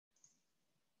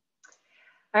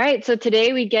All right, so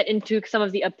today we get into some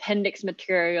of the appendix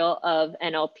material of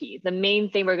NLP. The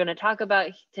main thing we're going to talk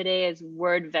about today is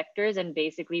word vectors and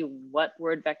basically what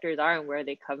word vectors are and where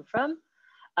they come from.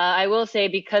 I will say,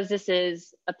 because this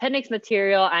is appendix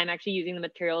material, I'm actually using the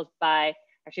materials by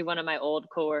actually one of my old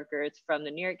coworkers from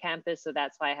the New York campus, so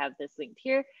that's why I have this linked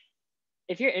here.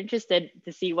 If you're interested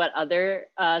to see what other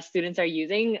students are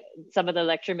using, some of the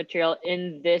lecture material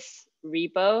in this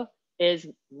repo is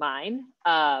mine,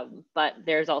 but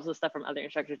there's also stuff from other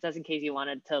instructors, just in case you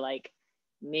wanted to like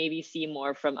maybe see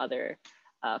more from other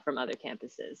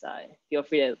campuses. Feel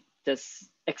free to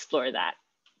just explore that.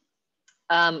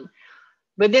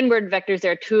 Within word vectors,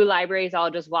 there are two libraries I'll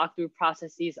just walk through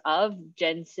processes of,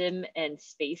 GenSim and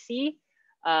Spacy.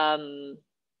 I'm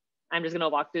just going to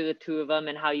walk through the two of them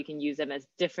and how you can use them as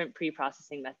different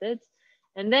pre-processing methods.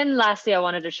 And then lastly, I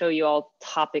wanted to show you all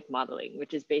topic modeling,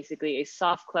 which is basically a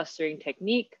soft clustering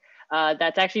technique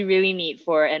that's actually really neat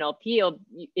for NLP.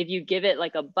 If you give it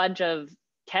like a bunch of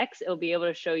text, it'll be able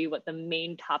to show you what the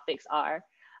main topics are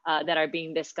that are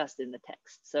being discussed in the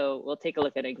text. So we'll take a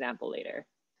look at an example later.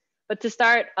 But to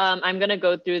start, I'm going to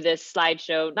go through this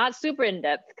slideshow, not super in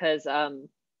depth, because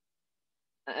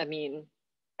I mean,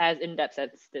 as in-depth as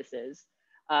this is,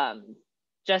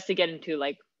 just to get into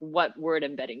like what word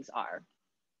embeddings are.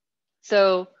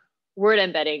 So word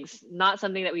embeddings, not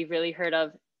something that we've really heard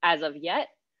of as of yet,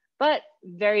 but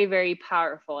very, very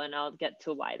powerful. And I'll get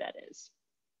to why that is.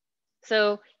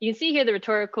 So you can see here the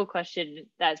rhetorical question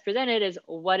that's presented is,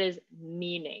 what is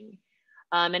meaning?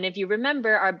 And if you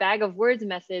remember our bag of words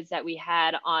methods that we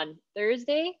had on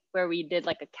Thursday, where we did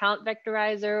like a count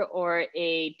vectorizer or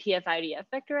a TF-IDF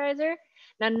vectorizer,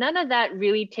 now none of that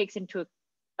really takes into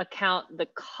account the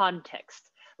context,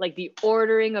 like the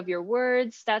ordering of your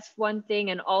words, that's one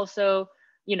thing. And also,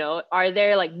 you know, are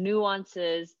there like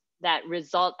nuances that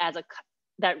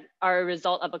are a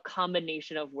result of a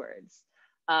combination of words?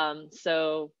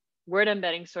 So word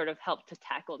embedding sort of help to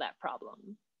tackle that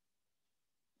problem.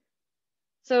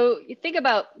 So you think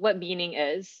about what meaning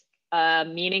is.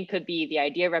 Meaning could be the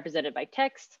idea represented by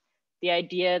text, the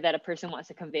idea that a person wants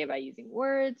to convey by using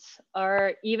words,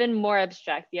 or even more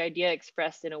abstract, the idea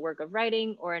expressed in a work of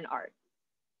writing or in art.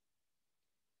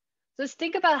 So let's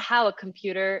think about how a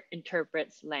computer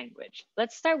interprets language.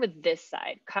 Let's start with this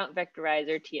side, count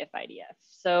vectorizer, TF-IDF.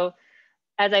 So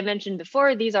as I mentioned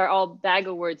before, these are all bag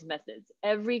of words methods.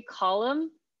 Every column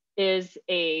is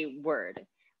a word.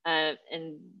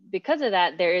 And because of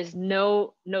that, there is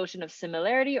no notion of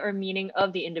similarity or meaning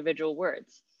of the individual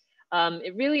words.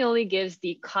 It really only gives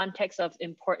the context of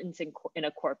importance in a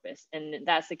corpus, and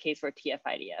that's the case for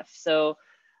TF-IDF. So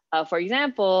for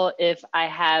example, if I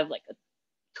have like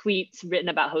tweets written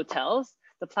about hotels,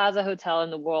 the Plaza Hotel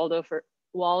and the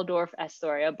Waldorf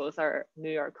Astoria, both are New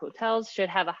York hotels, should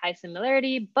have a high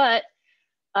similarity, but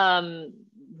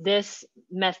this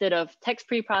method of text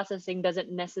pre-processing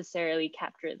doesn't necessarily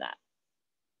capture that.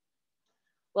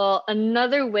 Well,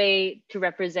 another way to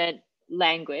represent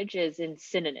language is in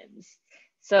synonyms.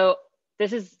 So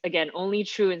this is, again, only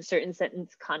true in certain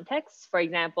sentence contexts. For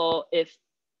example, if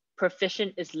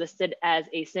proficient is listed as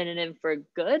a synonym for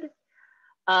good,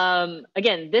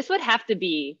 again, this would have to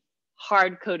be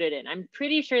hard coded in. I'm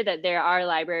pretty sure that there are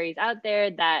libraries out there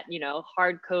that, you know,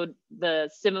 hard code the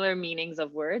similar meanings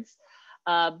of words.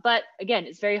 But again,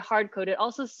 it's very hard coded,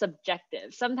 also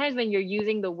subjective. Sometimes when you're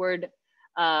using the word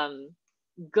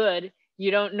good,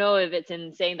 you don't know if it's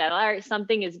in saying that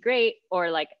something is great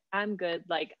or like I'm good,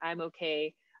 like I'm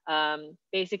okay.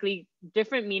 Basically,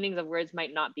 different meanings of words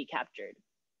might not be captured.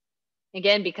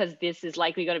 Again, because this is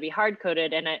likely going to be hard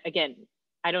coded. And again,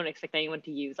 I don't expect anyone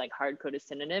to use like hard-coded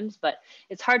synonyms, but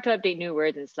it's hard to update new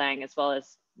words in slang as well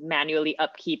as manually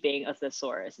upkeeping a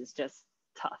thesaurus. It's just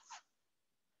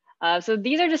tough. So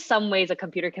these are just some ways a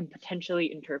computer can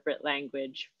potentially interpret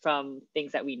language from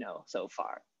things that we know so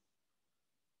far.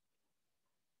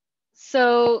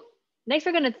 So next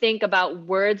we're going to think about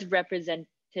words represented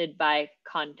by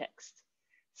context.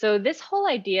 So this whole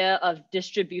idea of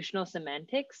distributional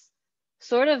semantics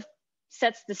sort of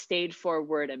sets the stage for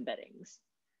word embeddings.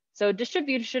 So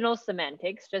distributional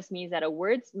semantics just means that a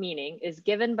word's meaning is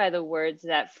given by the words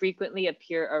that frequently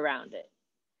appear around it.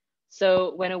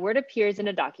 So when a word appears in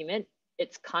a document,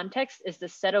 its context is the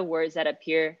set of words that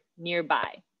appear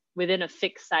nearby within a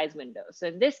fixed size window. So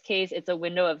in this case, it's a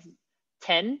window of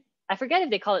 10. I forget if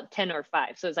they call it 10 or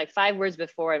 5. So it's like 5 words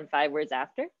before and 5 words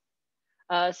after.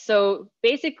 So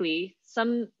basically,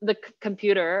 the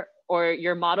computer or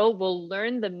your model will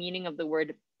learn the meaning of the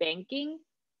word banking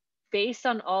based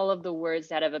on all of the words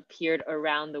that have appeared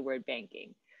around the word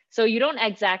banking. So you don't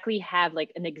exactly have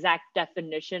like an exact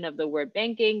definition of the word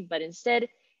banking, but instead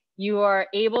you are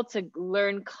able to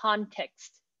learn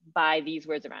context by these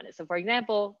words around it. So for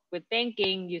example, with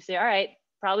banking, you say, all right,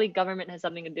 probably government has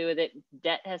something to do with it.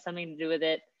 Debt has something to do with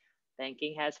it.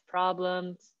 Banking has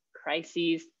problems,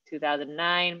 crises,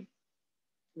 2009,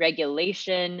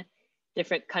 regulation,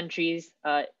 different countries,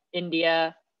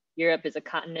 India, Europe is a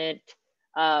continent.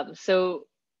 So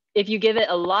if you give it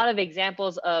a lot of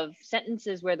examples of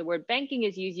sentences where the word banking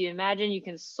is used, you imagine you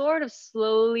can sort of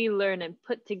slowly learn and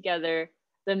put together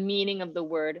the meaning of the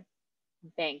word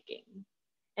banking.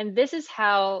 And this is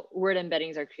how word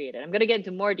embeddings are created. I'm going to get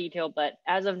into more detail, but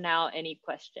as of now, any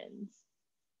questions?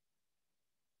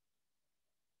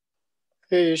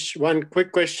 Ish, one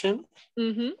quick question.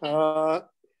 Mm-hmm.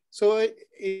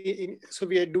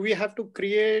 Do we have to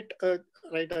create a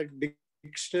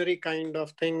dictionary kind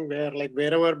of thing where, like,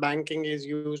 wherever banking is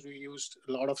used, we use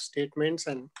a lot of statements,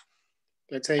 and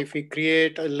let's say if we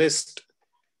create a list,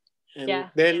 and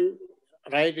then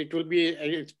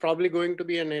it's probably going to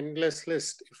be an endless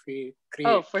list if we create.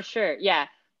 Oh, for sure. Yeah.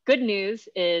 Good news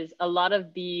is a lot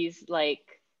of these, like,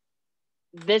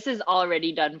 this is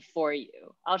already done for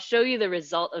you. I'll show you the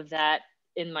result of that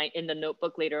in the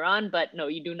notebook later on, but no,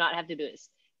 you do not have to do this.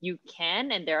 You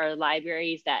can, and there are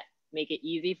libraries that make it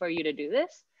easy for you to do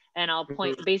this. And I'll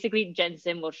point, basically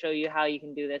GenSim will show you how you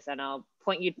can do this, and I'll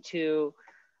point you to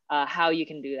how you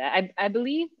can do that. I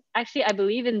believe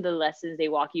in the lessons, they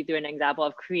walk you through an example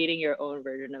of creating your own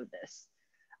version of this.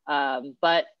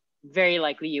 But very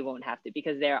likely you won't have to,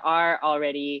 because there are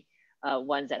already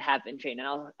ones that have been trained,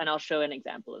 and I'll show an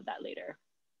example of that later.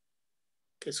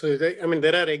 Okay, so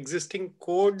there are existing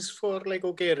codes for, like,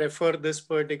 okay, refer this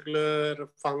particular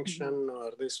function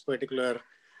or this particular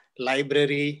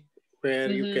library where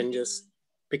you can just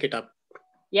pick it up.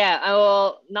 Yeah,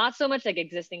 well, not so much like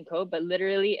existing code, but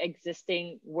literally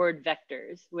existing word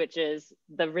vectors, which is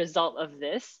the result of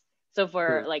this. So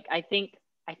for like, I think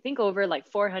over like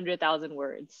 400,000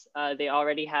 words, they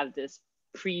already have this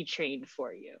pre-trained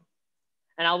for you.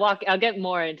 And I'll get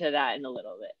more into that in a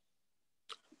little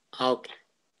bit. Okay.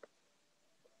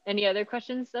 Any other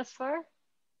questions thus far?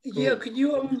 Yeah, could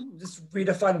you just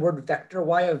redefine word vector?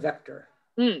 Why a vector?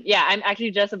 Yeah, I'm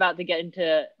actually just about to get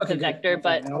into the vector,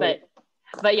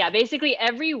 but yeah, basically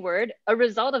every word, a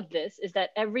result of this is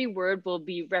that every word will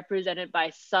be represented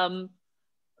by some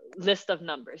list of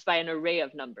numbers, by an array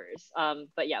of numbers.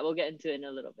 But yeah, we'll get into it in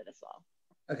a little bit as well.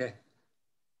 Okay.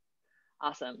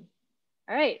 Awesome.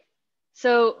 All right.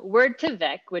 So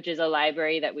Word2Vec, which is a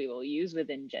library that we will use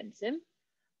within GenSim,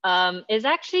 is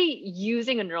actually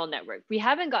using a neural network. We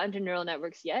haven't gotten to neural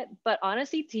networks yet, but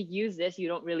honestly, to use this, you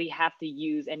don't really have to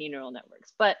use any neural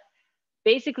networks. But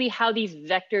basically how these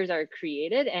vectors are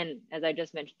created, and as I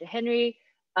just mentioned to Henry,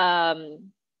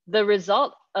 the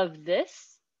result of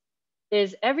this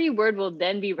is every word will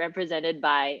then be represented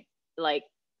by, like,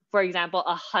 for example,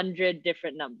 100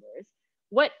 different numbers.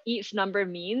 What each number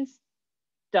means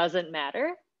doesn't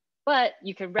matter, but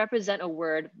you can represent a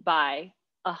word by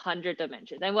 100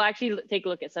 dimensions. And we'll actually take a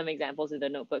look at some examples in the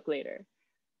notebook later.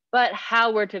 But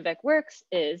how Word2Vec works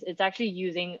is it's actually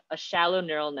using a shallow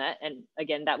neural net. And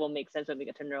again, that will make sense when we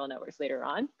get to neural networks later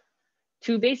on,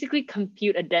 to basically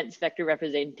compute a dense vector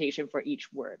representation for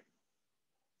each word.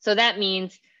 So that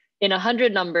means in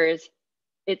 100 numbers,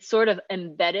 it's sort of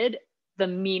embedded the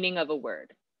meaning of a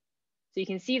word. So you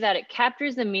can see that it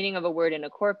captures the meaning of a word in a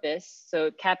corpus. So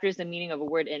it captures the meaning of a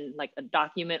word in like a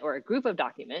document or a group of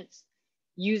documents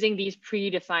using these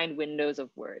predefined windows of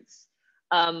words.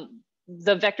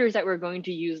 The vectors that we're going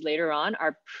to use later on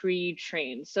are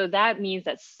pre-trained. So that means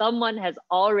that someone has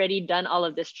already done all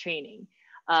of this training.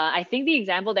 I think the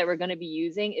example that we're going to be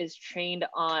using is trained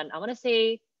on, I want to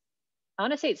say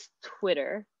it's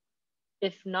Twitter,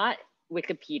 if not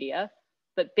Wikipedia,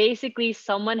 but basically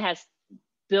someone has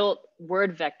built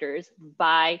word vectors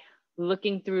by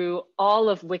looking through all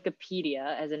of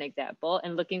Wikipedia as an example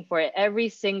and looking for every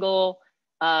single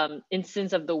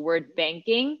instance of the word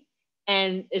banking,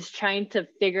 and is trying to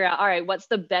figure out, all right, what's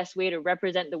the best way to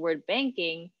represent the word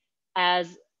banking as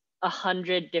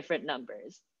 100 different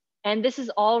numbers. And this is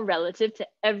all relative to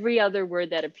every other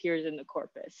word that appears in the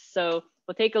corpus. So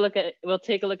we'll take a look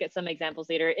at some examples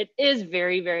later. It is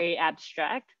very, very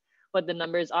abstract what the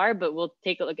numbers are, but we'll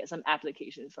take a look at some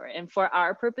applications for it. And for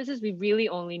our purposes, we really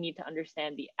only need to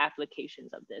understand the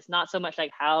applications of this, not so much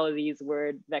like how these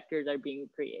word vectors are being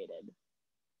created.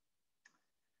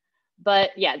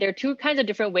 But yeah, there are two kinds of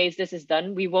different ways this is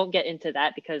done. We won't get into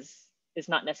that because it's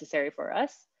not necessary for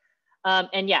us.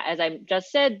 And yeah, as I just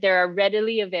said, there are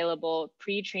readily available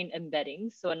pre-trained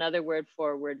embeddings. So another word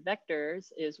for word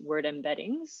vectors is word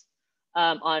embeddings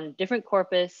on different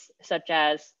corpus, such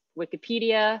as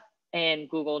Wikipedia, and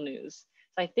Google News.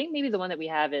 So I think maybe the one that we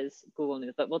have is Google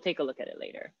News, but we'll take a look at it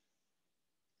later.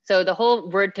 So the whole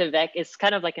word to vec is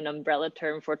kind of like an umbrella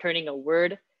term for turning a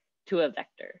word to a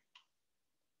vector.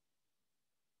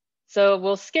 So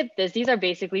we'll skip this. These are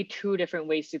basically two different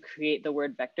ways to create the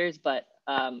word vectors, but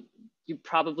you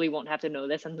probably won't have to know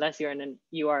this unless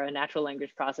you are a natural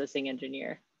language processing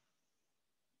engineer.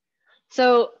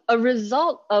 So a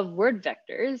result of word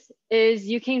vectors is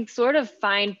you can sort of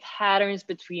find patterns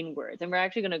between words, and we're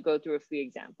actually going to go through a few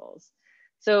examples.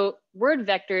 So word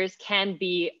vectors can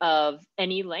be of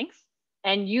any length,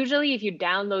 and usually if you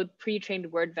download pre-trained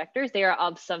word vectors, they are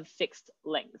of some fixed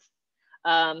length.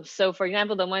 So for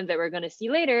example, the ones that we're going to see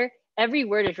later, every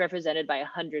word is represented by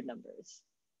 100 numbers.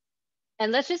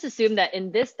 And let's just assume that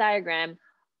in this diagram,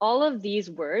 all of these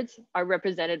words are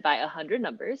represented by 100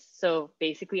 numbers. So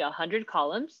basically 100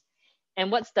 columns.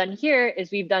 And what's done here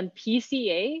is we've done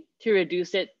PCA to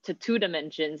reduce it to 2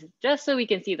 dimensions, just so we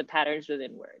can see the patterns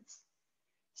within words.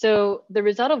 So the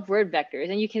result of word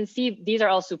vectors, and you can see these are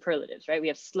all superlatives, right? We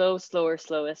have slow, slower,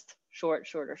 slowest, short,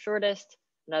 shorter, shortest.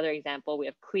 Another example, we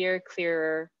have clear,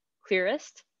 clearer,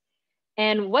 clearest.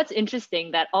 And what's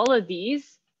interesting that all of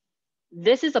these,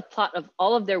 this is a plot of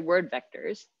all of their word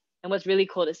vectors. And what's really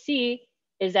cool to see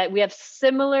is that we have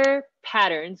similar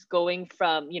patterns going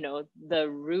from, you know, the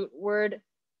root word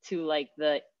to like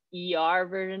the ER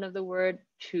version of the word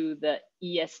to the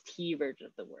EST version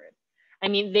of the word. I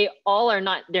mean, they all are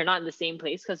not, they're not in the same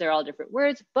place because they're all different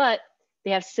words, but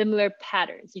they have similar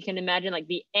patterns. You can imagine like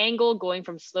the angle going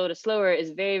from slow to slower is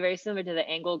very, very similar to the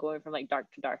angle going from like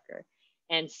dark to darker.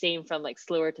 And same from like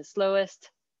slower to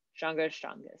slowest, stronger to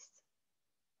strongest.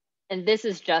 And this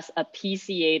is just a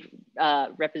PCA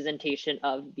representation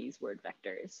of these word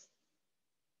vectors.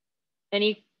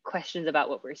 Any questions about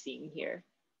what we're seeing here?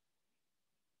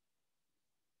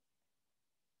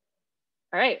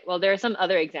 All right, well, there are some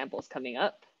other examples coming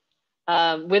up.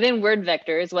 Within word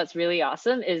vectors, what's really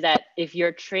awesome is that if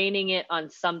you're training it on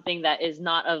something that is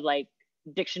not of like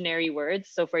dictionary words,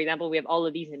 so for example, we have all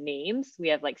of these names, we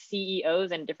have like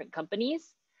CEOs and different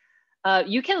companies,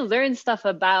 you can learn stuff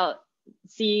about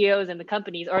CEOs and the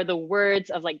companies, or the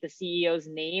words of like the CEO's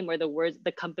name or the words,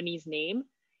 the company's name.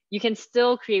 You can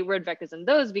still create word vectors in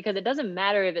those because it doesn't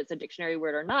matter if it's a dictionary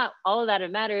word or not. All of that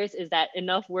it matters is that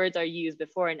enough words are used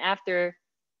before and after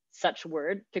such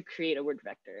word to create a word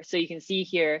vector. So you can see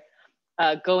here,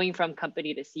 going from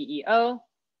company to CEO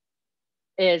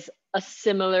is a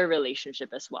similar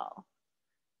relationship as well.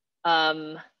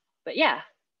 But yeah.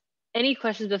 Any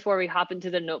questions before we hop into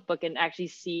the notebook and actually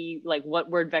see like what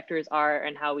word vectors are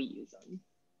and how we use them?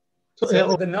 So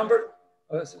the number,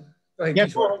 go ahead, yeah,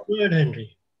 go ahead,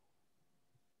 Henry.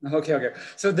 Okay.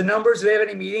 So the numbers, do they have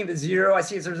any meaning? The 0, I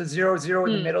see there's a 0, 0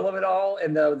 in the middle of it all,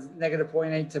 and the negative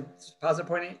 0.8 to positive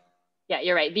 0.8. Yeah,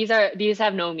 you're right. These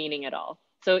have no meaning at all.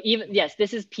 So even, yes,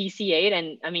 this is PC8,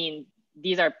 and I mean,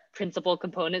 these are principal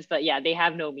components, but yeah, they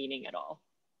have no meaning at all.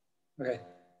 Okay.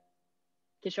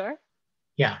 Kishore?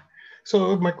 Yeah.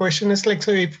 So my question is like, so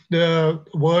if the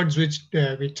words which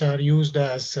are used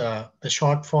as the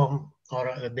short form,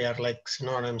 or they are like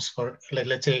synonyms for,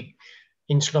 let's say,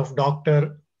 instead of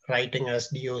doctor writing as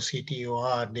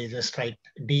DOCTOR, they just write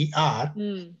DR.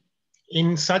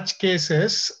 In such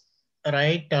cases,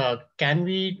 right, can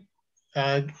we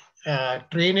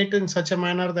train it in such a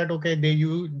manner that, okay,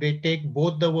 they take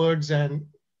both the words and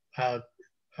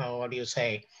what do you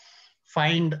say,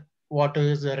 find what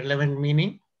is the relevant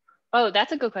meaning? Oh,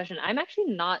 that's a good question. I'm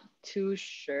actually not too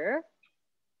sure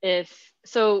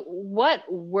so what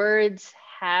words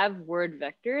have word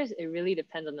vectors, it really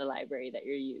depends on the library that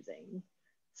you're using.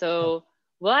 So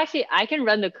well, actually, I can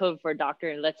run the code for doctor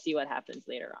and let's see what happens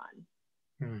later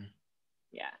on.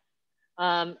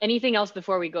 Yeah. Anything else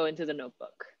before we go into the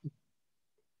notebook?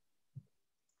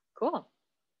 Cool.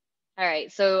 All right,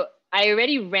 so I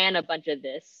already ran a bunch of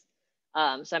this.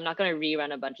 So I'm not gonna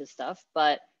rerun a bunch of stuff,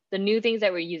 but the new things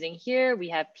that we're using here, we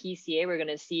have PCA. We're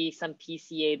gonna see some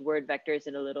PCA word vectors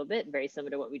in a little bit, very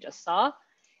similar to what we just saw.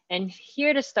 And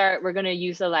here to start, we're gonna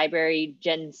use the library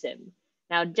GenSim.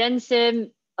 Now,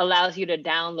 GenSim allows you to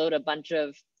download a bunch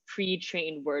of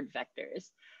pre-trained word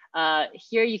vectors.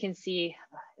 Here you can see,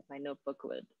 if my notebook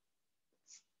would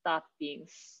stop being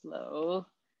slow. All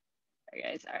right,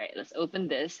 guys, all right, let's open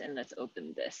this and let's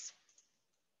open this.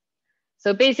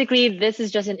 So basically, this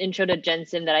is just an intro to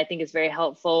GenSim that I think is very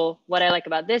helpful. What I like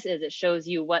about this is it shows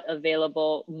you what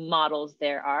available models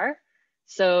there are.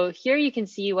 So here you can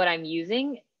see what I'm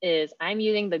using is I'm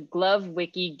using the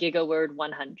GloveWiki GigaWord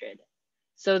 100.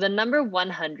 So the number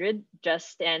 100 just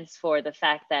stands for the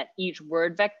fact that each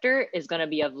word vector is going to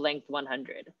be of length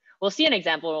 100. We'll see an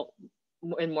example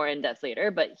more in depth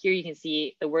later, but here you can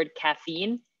see the word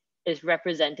caffeine is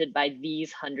represented by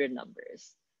these 100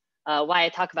 numbers. Why I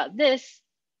talk about this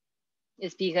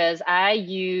is because I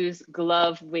use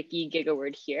Glove Wiki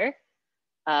GigaWord here.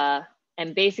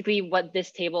 And basically what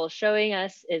this table is showing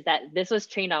us is that this was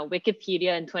trained on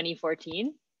Wikipedia in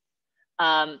 2014.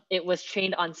 It was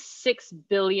trained on 6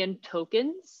 billion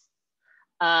tokens.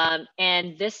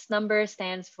 And this number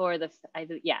stands for it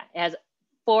has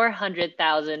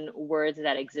 400,000 words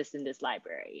that exist in this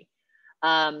library.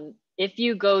 If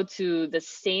you go to the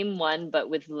same one, but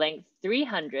with length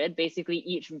 300, basically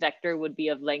each vector would be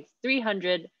of length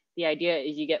 300. The idea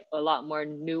is you get a lot more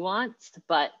nuanced,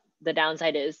 but the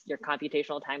downside is your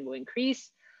computational time will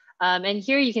increase. And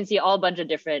here you can see all a bunch of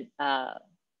different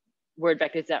word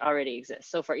vectors that already exist.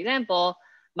 So for example,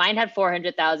 mine had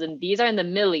 400,000. These are in the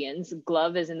millions.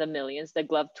 Glove is in the millions. The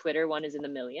Glove Twitter one is in the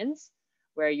millions,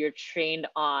 where you're trained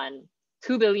on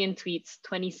 2 billion tweets,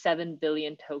 27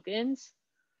 billion tokens.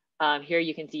 Here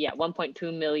you can see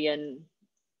 1.2 million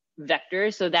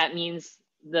vectors. So that means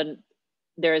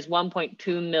there is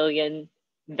 1.2 million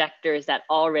vectors that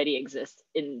already exist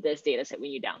in this data set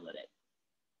when you download it.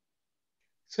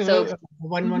 So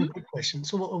one quick question.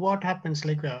 So what happens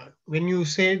like when you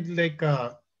say like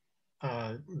the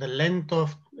length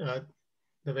of the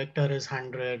vector is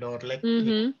 100 or like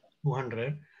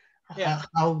 200,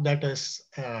 how that is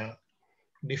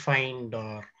defined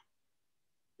or?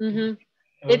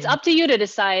 It's up to you to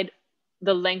decide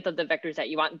the length of the vectors that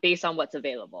you want based on what's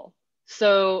available.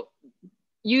 So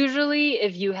usually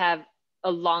if you have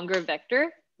a longer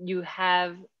vector, you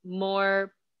have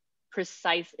more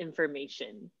precise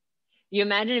information. You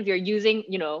imagine if you're using,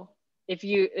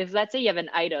 if let's say you have an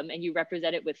item and you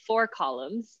represent it with 4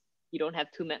 columns, you don't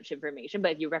have too much information,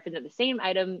 but if you represent the same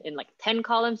item in like 10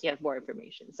 columns, you have more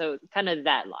information. So kind of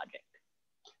that logic.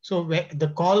 So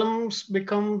the columns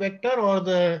become vector or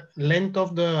the length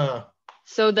of the?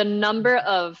 So the number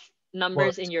of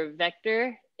numbers in your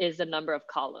vector is the number of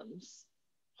columns.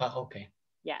 Okay.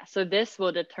 Yeah, so this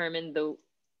will determine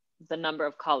the number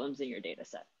of columns in your data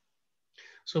set.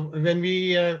 So when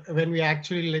we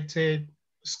actually, let's say,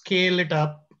 scale it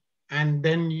up and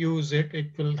then use it,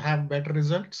 it will have better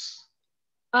results?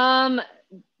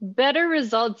 Better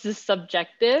results is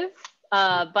subjective,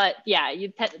 but yeah,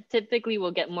 you typically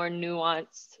will get more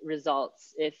nuanced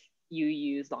results if you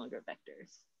use longer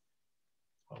vectors.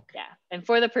 Okay. Yeah, and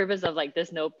for the purpose of like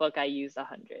this notebook, I use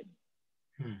 100.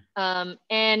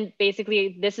 And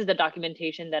basically, this is the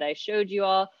documentation that I showed you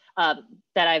all,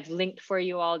 that I've linked for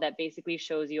you all, that basically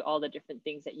shows you all the different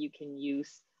things that you can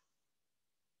use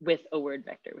with a word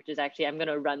vector, which is actually, I'm going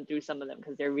to run through some of them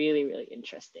because they're really, really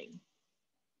interesting.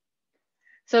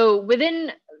 So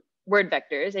within word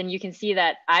vectors, and you can see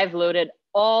that I've loaded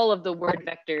all of the word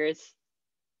vectors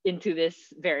into this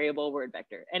variable word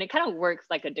vector. And it kind of works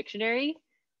like a dictionary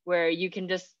where you can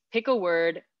just pick a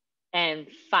word and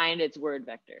find its word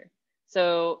vector.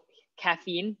 So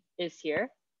caffeine is here.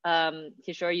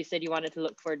 Kishore, you said you wanted to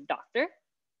look for doctor.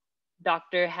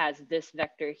 Doctor has this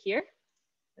vector here.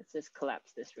 Let's just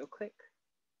collapse this real quick.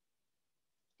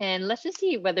 And let's just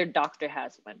see whether doctor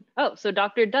has one. Oh, so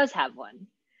doctor does have one.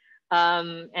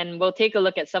 And we'll take a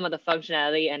look at some of the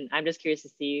functionality, and I'm just curious to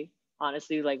see,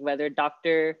 honestly, like whether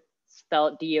doctor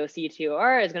spelled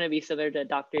D-O-C-T-O-R is going to be similar to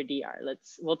Dr. Dr.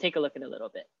 We'll take a look in a little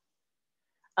bit.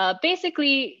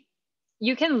 Basically,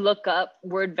 you can look up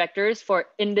word vectors for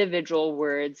individual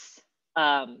words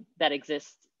that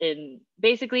exist in,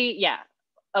 basically, yeah,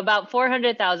 about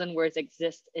 400,000 words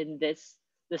exist in this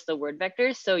list of word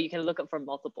vectors, so you can look up for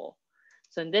multiple.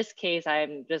 So in this case,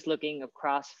 I'm just looking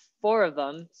across 4 of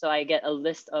them, so I get a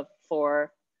list of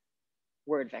 4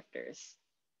 word vectors.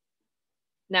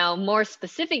 Now, more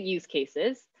specific use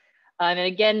cases, and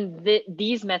again,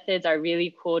 these methods are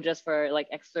really cool just for like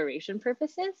exploration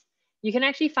purposes. You can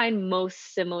actually find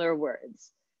most similar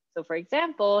words. So for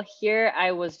example, here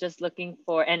I was just looking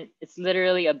for, and it's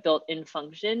literally a built-in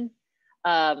function.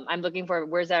 I'm looking for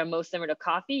words that are most similar to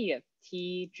coffee. You have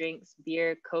tea, drinks,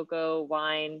 beer, cocoa,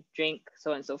 wine, drink, so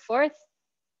on and so forth.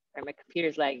 Or my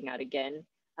computer's lagging out again.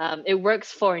 It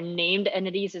works for named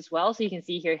entities as well. So you can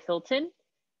see here Hilton,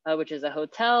 which is a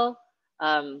hotel.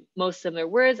 Most similar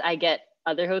words, I get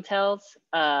other hotels,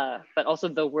 but also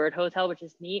the word hotel, which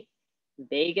is neat.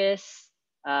 Vegas,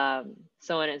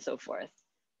 so on and so forth.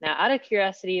 Now, out of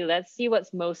curiosity, let's see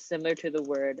what's most similar to the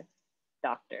word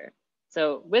doctor.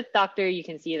 So with doctor, you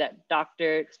can see that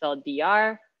doctor spelled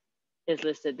DR is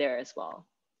listed there as well.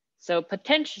 So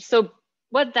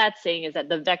what that's saying is that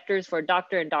the vectors for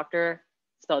doctor and doctor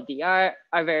spelled DR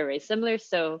are very, very similar.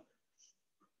 So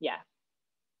yeah.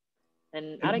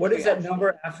 And And what is that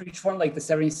number after each one? Like the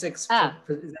 76,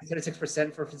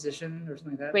 76% for physician or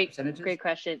something like that? Percentages? Great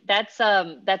question. That's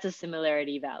a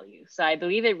similarity value. So I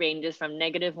believe it ranges from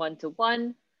 -1 to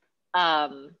 1.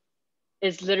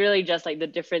 It's literally just like the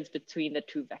difference between the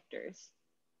two vectors.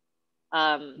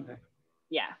 Okay.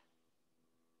 Yeah.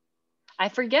 I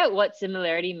forget what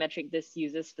similarity metric this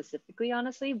uses specifically,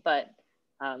 honestly, but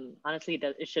honestly,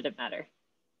 it shouldn't matter.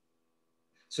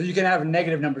 So you can have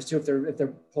negative numbers too if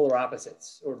they're polar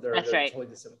opposites, or they're right. totally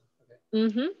dissimilar.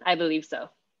 Okay. I believe so.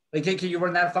 Like, can you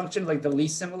run that function like the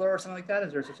least similar or something like that?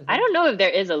 Is there such a thing? I don't know if there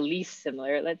is a least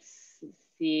similar. Let's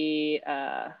see.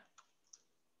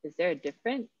 Is there a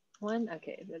different one?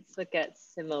 Okay, let's look at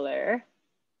similar.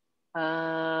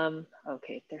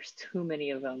 Okay, there's too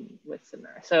many of them with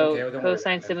similar. So okay, well,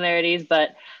 cosine similarities,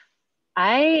 but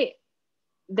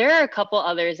there are a couple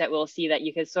others that we'll see that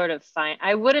you could sort of find.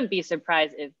 I'd be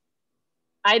surprised if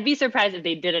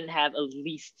they didn't have a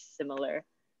least similar,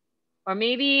 or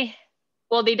maybe,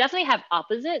 well, they definitely have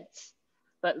opposites,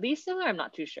 but least similar, I'm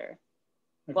not too sure.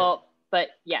 Okay. Well, but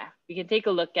yeah, we can take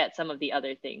a look at some of the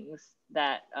other things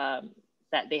that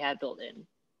that they have built in.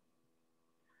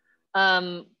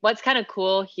 What's kind of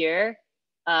cool here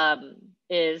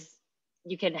is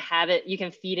you can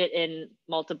feed it in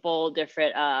multiple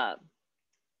different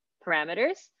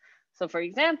parameters. So for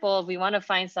example, if we want to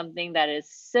find something that is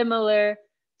similar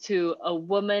to a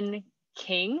woman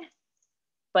king,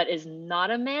 but is not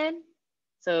a man,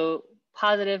 so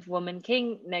positive woman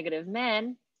king, negative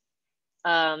man,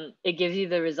 it gives you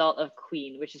the result of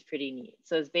queen, which is pretty neat.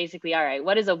 So it's basically, all right,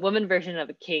 what is a woman version of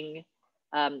a king?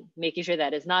 Making sure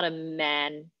that it's not a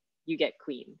man, you get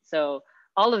queen. So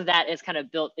all of that is kind of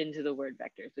built into the word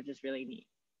vectors, which is really neat.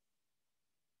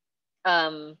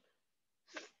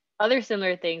 Other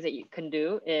similar things that you can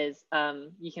do is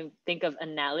you can think of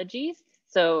analogies.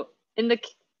 So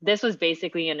this was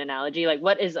basically an analogy, like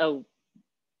what is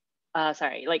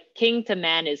like king to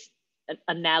man is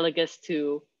analogous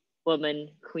to woman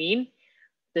queen.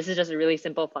 This is just a really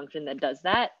simple function that does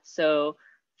that. So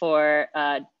for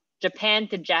Japan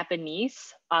to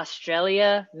Japanese,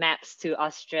 Australia maps to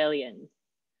Australian.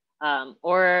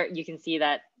 Or you can see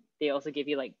that they also give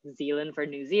you like Zealand for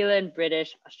New Zealand,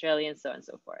 British, Australian, so on and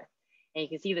so forth. And you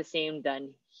can see the same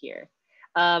done here.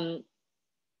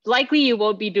 Likely you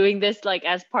won't be doing this like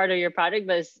as part of your project,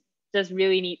 but it's just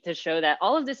really neat to show that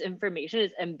all of this information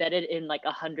is embedded in like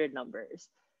 100 numbers.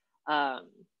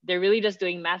 They're really just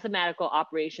doing mathematical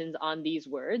operations on these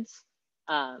words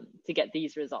to get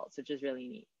these results, which is really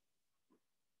neat.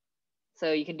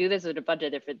 So you can do this with a bunch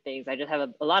of different things. I just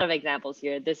have a lot of examples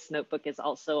here. This notebook is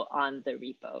also on the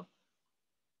repo.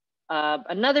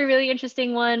 Another really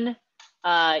interesting one,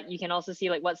 you can also see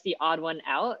like what's the odd one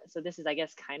out. So this is, I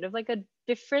guess, kind of like a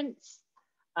difference,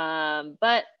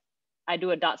 but I do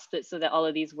a dot split so that all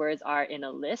of these words are in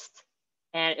a list,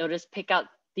 and it'll just pick out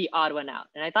the odd one out.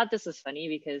 And I thought this was funny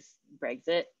because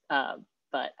Brexit,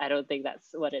 but I don't think that's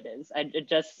what it is. It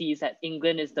just sees that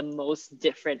England is the most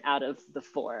different out of the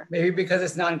 4. Maybe because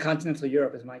it's non-continental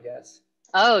Europe is my guess.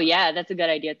 Oh yeah, that's a good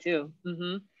idea too.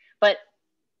 But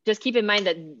just keep in mind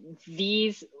that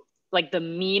these, like the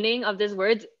meaning of these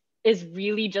words is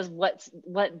really just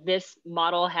what this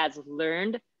model has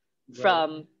learned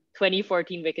from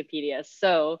 2014 Wikipedia.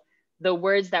 So the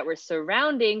words that were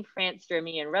surrounding France,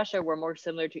 Germany, and Russia were more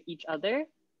similar to each other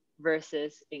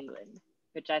versus England,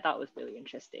 which I thought was really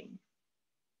interesting.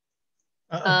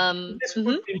 Can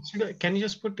you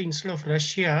just put instead of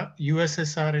Russia,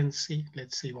 USSR and see?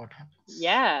 Let's see what happens.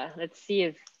 Yeah, let's see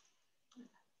if,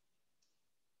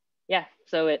 yeah,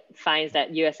 so it finds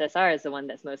that USSR is the one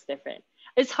that's most different.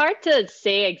 It's hard to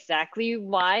say exactly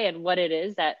why and what it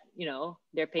is that, you know,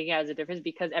 they're picking out as a difference,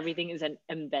 because everything is an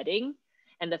embedding.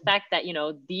 And the fact that, you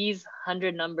know, these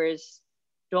 100 numbers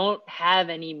don't have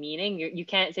any meaning, you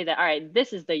can't say that, all right,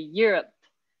 this is the Europe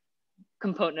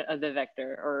component of the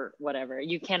vector or whatever.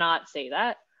 You cannot say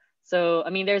that. So,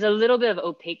 I mean, there's a little bit of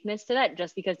opaqueness to that,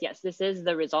 just because, yes, this is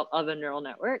the result of a neural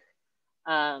network.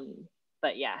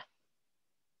 But yeah.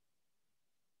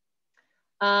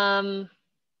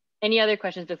 Any other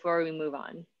questions before we move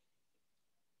on?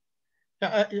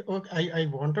 Yeah, I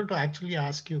wanted to actually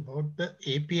ask you about the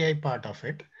API part of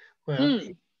it. Well,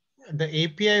 the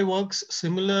API works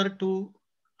similar to,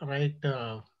 right,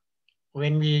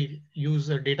 when we use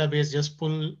a database, just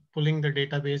pulling the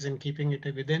database and keeping it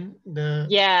within the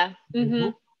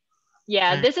group.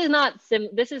 Yeah, and this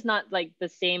is not like the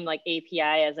same like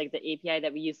API as like the API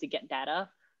that we use to get data.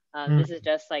 This is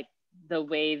just like the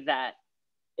way that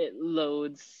it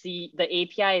loads. See, the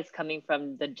API is coming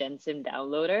from the GenSim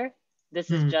downloader. This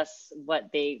is just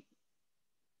what they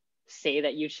say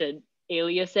that you should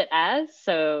alias it as.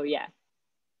 So yeah.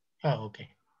 Oh, okay.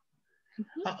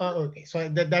 Okay, so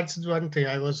that's one thing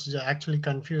I was actually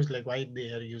confused, like why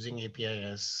they are using API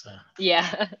as.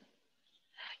 Yeah,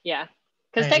 yeah,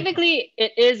 because I, technically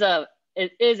it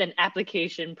is an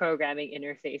application programming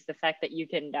interface. The fact that you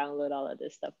can download all of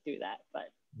this stuff through that,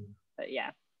 but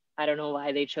yeah, I don't know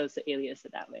why they chose to alias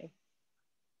it that way.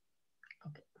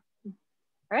 Okay.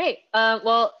 All right.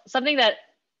 Well, something that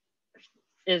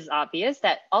is obvious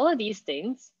that all of these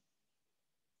things,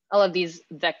 all of these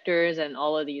vectors and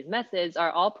all of these methods are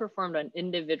all performed on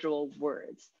individual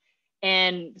words.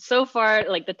 And so far,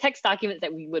 like the text documents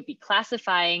that we would be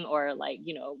classifying or like,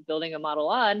 you know, building a model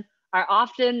on are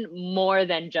often more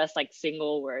than just like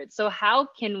single words. So how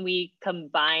can we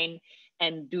combine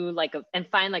and do like and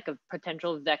find like a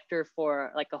potential vector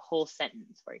for like a whole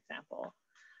sentence, for example?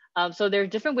 So there are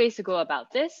different ways to go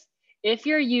about this. If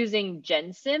you're using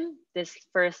GenSim, this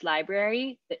first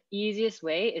library, the easiest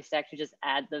way is to actually just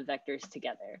add the vectors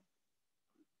together.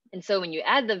 And so when you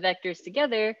add the vectors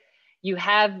together, you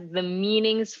have the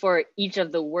meanings for each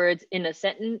of the words in a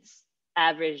sentence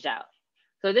averaged out.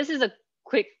 So this is a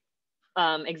quick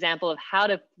example of how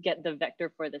to get the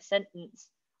vector for the sentence.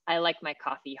 I like my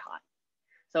coffee hot.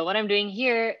 So what I'm doing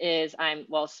here is I'm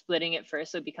splitting it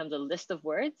first so it becomes a list of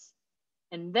words.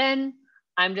 And then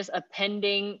I'm just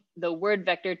appending the word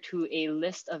vector to a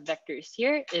list of vectors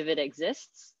here if it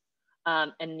exists.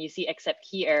 And you see except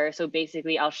key error. So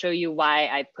basically I'll show you why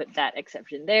I put that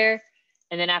exception there.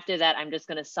 And then after that, I'm just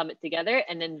gonna sum it together.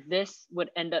 And then this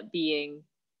would end up being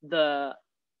the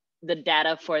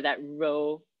data for that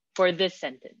row for this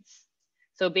sentence.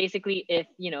 So basically if,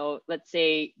 you know, let's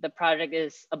say the project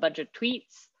is a bunch of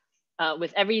tweets,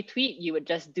 with every tweet, you would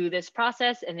just do this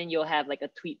process and then you'll have like a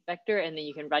tweet vector and then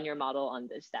you can run your model on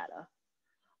this data.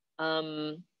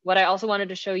 What I also wanted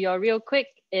to show you all real quick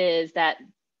is that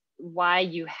why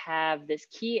you have this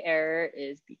key error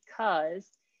is because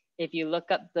if you look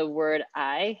up the word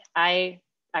I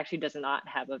actually does not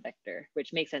have a vector,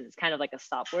 which makes sense. It's kind of like a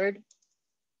stop word.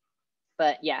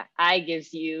 But yeah, I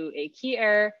gives you a key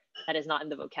error that is not in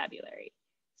the vocabulary.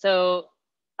 So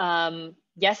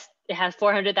yes, it has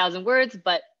 400,000 words,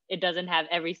 but it doesn't have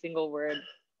every single word.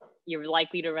 You're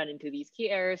likely to run into these key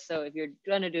errors. So if you're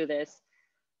gonna do this,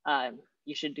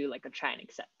 you should do like a try and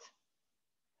accept.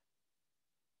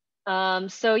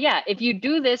 So yeah, if you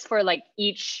do this for like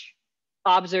each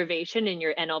observation in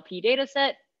your NLP data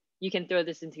set, you can throw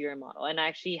this into your model. And I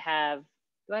actually have,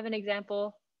 do I have an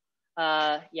example?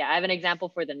 Yeah, I have an example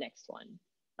for the next one,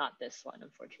 not this one,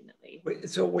 unfortunately. Wait,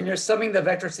 so when you're summing the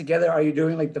vectors together, are you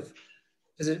doing like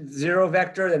is it 0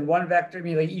 vector, then 1 vector, I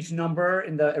mean like each number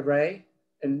in the array?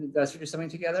 And that's what you're summing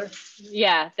together?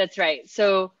 Yeah, that's right.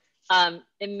 So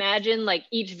imagine like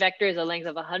each vector is a length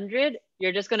of 100.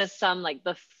 You're just gonna sum like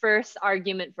the first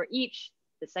argument for each,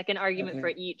 the second argument for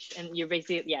each, and you're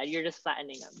basically, yeah, you're just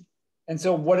flattening them. And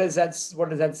so what does that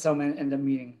sum end up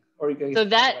meaning? Or so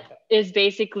that is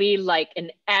basically like an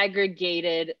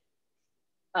aggregated,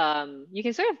 you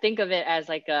can sort of think of it as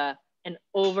like an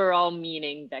overall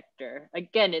meaning vector.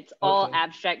 Again, it's all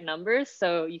abstract numbers.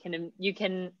 So you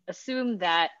can assume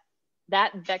that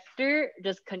that vector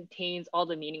just contains all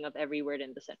the meaning of every word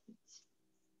in the sentence.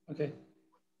 Okay.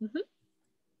 Mm-hmm.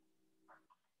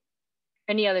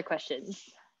 Any other questions?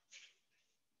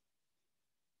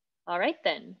 All right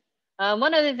then.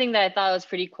 One other thing that I thought was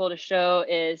pretty cool to show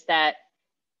is that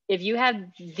if you have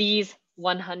these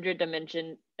 100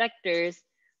 dimension vectors,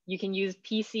 you can use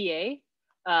PCA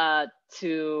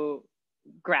to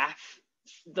graph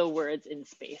the words in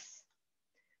space.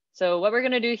 So what we're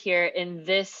gonna do here in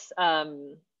this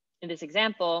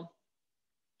example,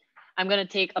 I'm gonna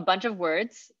take a bunch of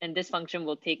words and this function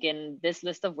will take in this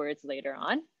list of words later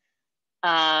on.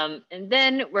 And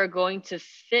then we're going to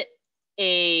fit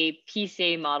a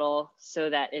PCA model so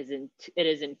that it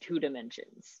is in 2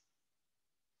 dimensions.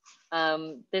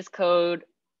 This code,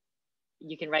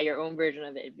 you can write your own version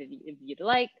of it if you'd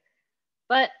like,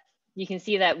 but you can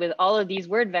see that with all of these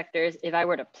word vectors, if I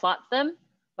were to plot them,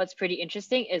 what's pretty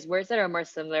interesting is words that are more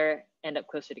similar end up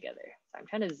closer together. So I'm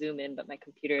trying to zoom in, but my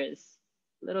computer is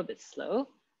a little bit slow.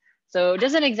 So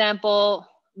just an example,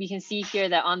 we can see here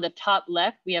that on the top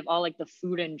left, we have all like the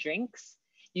food and drinks.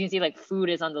 You can see like food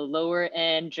is on the lower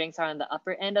end, drinks are on the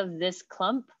upper end of this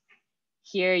clump.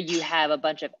 Here you have a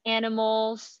bunch of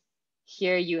animals.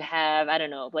 Here you have, I don't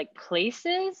know, like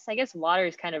places. I guess water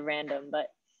is kind of random, but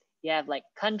you have like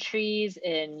countries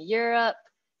in Europe,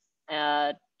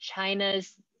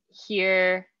 China's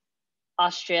here,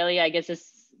 Australia, I guess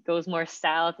this goes more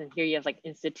south, and here you have like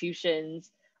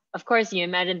institutions. Of course, you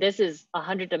imagine this is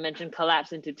 100 dimension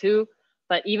collapsed into 2,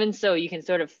 But even so, you can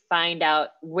sort of find out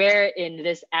where in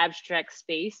this abstract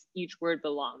space each word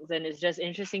belongs. And it's just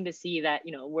interesting to see that,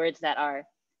 you know, words that are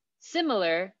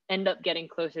similar end up getting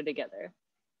closer together.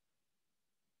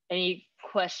 Any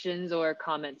questions or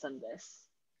comments on this?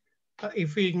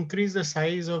 If we increase the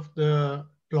size of the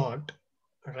plot,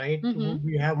 right, would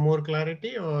we have more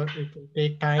clarity, or it will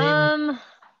take time?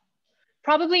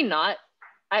 Probably not.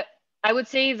 I would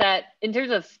say that in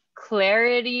terms of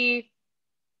clarity,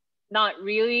 not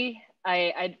really.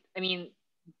 I mean,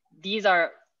 these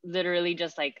are literally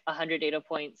just like 100 data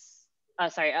points.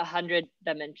 100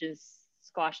 dimensions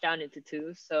squashed down into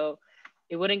 2. So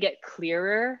it wouldn't get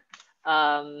clearer.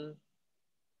 Possibly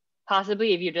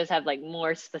if you just have like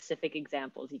more specific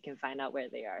examples, you can find out where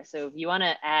they are. So if you want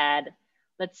to add,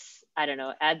 I don't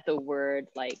know, add the word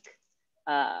like,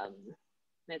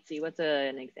 let's see, what's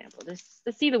an example? Let's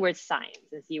see the word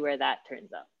science and see where that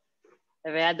turns up.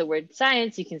 If I add the word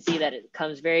science, you can see that it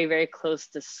comes very, very close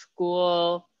to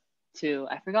school, to,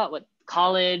 I forgot what,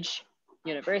 college,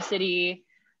 university.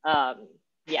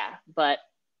 Yeah, but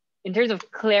in terms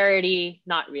of clarity,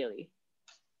 not really.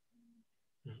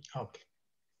 Okay.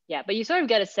 Yeah, but you sort of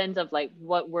get a sense of like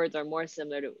what words are more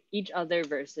similar to each other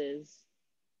versus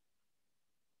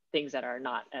things that are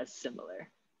not as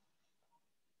similar.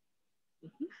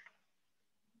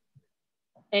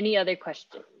 Any other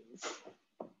questions?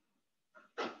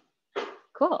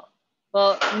 Cool.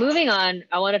 Well, moving on,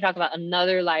 I want to talk about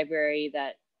another library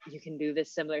that you can do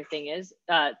this similar thing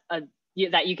that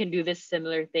you can do this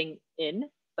similar thing in,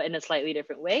 but in a slightly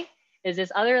different way, is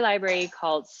this other library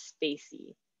called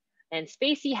Spacey. And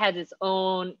Spacey has its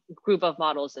own group of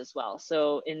models as well.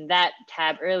 So in that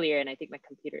tab earlier, and I think my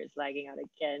computer is lagging out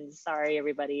again. Sorry,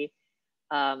 everybody.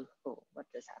 Oh, what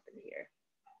just happened here?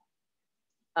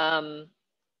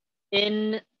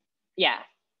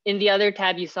 In the other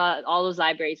tab, you saw all those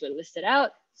libraries were listed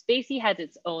out. Spacey has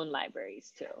its own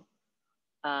libraries too.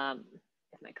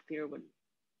 If my computer would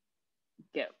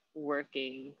get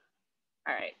working.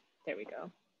 All right, there we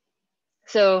go.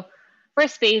 So for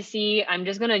Spacey, I'm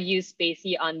just gonna use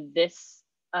Spacey on this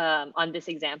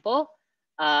example.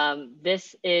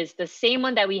 This is the same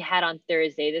one that we had on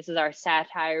Thursday. This is our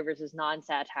satire versus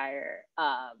non-satire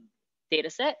data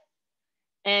set.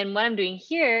 And what I'm doing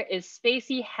here is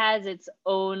Spacey has its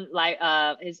own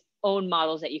his own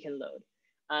models that you can load.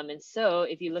 And so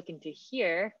if you look into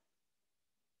here,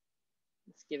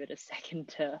 let's give it a second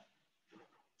to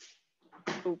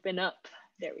open up.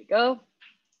 There we go.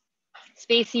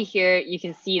 Spacey here, you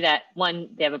can see that one,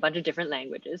 they have a bunch of different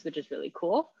languages, which is really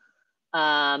cool.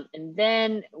 And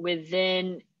then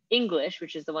within English,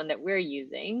 which is the one that we're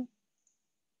using,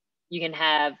 you can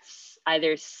have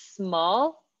either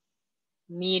small,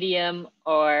 medium,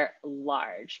 or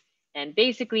large. And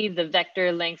basically the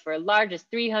vector length for large is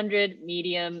 300,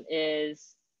 medium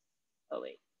is, oh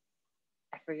wait,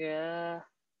 I forget.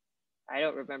 I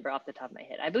don't remember off the top of my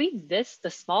head. I believe the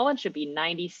small one should be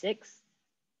 96.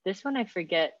 This one I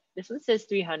forget. This one says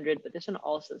 300, but this one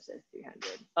also says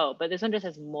 300. Oh, but this one just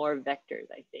has more vectors,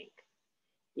 I think.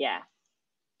 Yeah,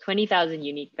 20,000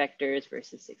 unique vectors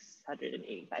versus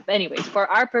 685. But anyways, for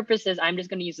our purposes, I'm just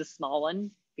gonna use the small one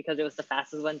because it was the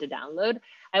fastest one to download.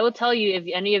 I will tell you if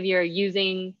any of you are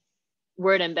using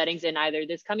word embeddings in either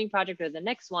this coming project or the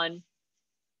next one,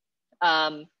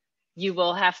 you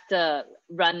will have to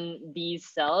run these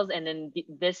cells, and then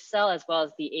this cell as well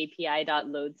as the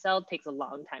API.load cell takes a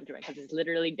long time to run because it's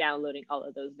literally downloading all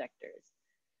of those vectors.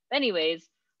 But anyways,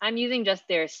 I'm using just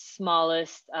their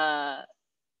smallest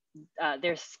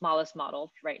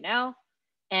model right now.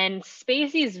 And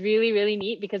Spacey is really, really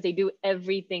neat because they do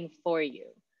everything for you.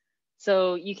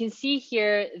 So you can see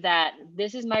here that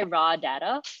this is my raw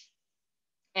data.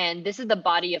 And this is the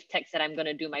body of text that I'm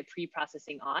gonna do my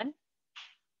pre-processing on.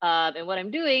 And what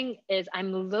I'm doing is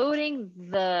I'm loading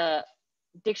the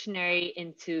dictionary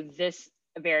into this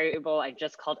variable I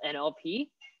just called NLP.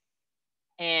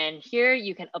 And here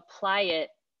you can apply it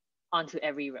onto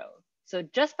every row. So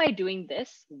just by doing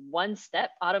this one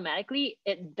step, automatically,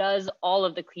 it does all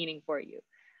of the cleaning for you.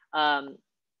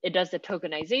 It does the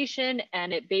tokenization,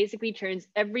 and it basically turns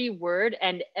every word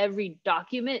and every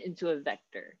document into a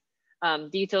vector,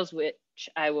 details which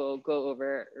I will go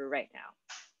over right now.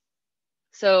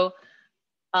 So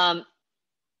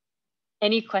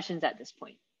any questions at this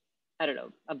point? I don't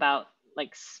know, about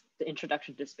like the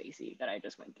introduction to Spacey that I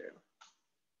just went through.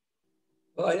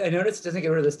 Well, I noticed it doesn't get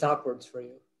rid of the stop words for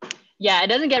you. Yeah, it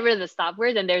doesn't get rid of the stop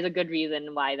words, and there's a good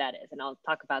reason why that is. And I'll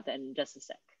talk about that in just a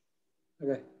sec.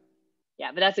 Okay.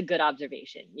 Yeah, but that's a good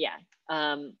observation. Yeah.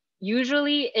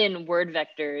 Usually in word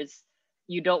vectors,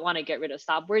 you don't want to get rid of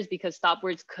stop words because stop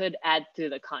words could add to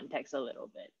the context a little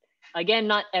bit. Again,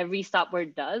 not every stop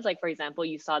word does. Like, for example,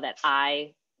 you saw that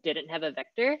I didn't have a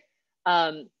vector.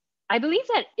 I believe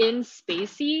that in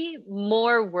Spacey,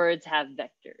 more words have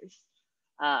vectors.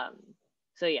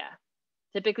 So yeah,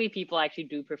 typically people actually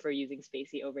do prefer using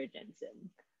Spacey over Gensim.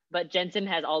 But Gensim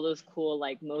has all those cool,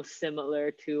 like most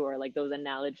similar to, or like those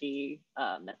analogy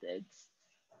methods.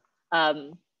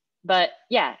 But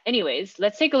yeah, anyways,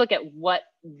 let's take a look at what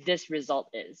this result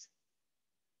is.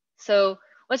 So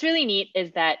what's really neat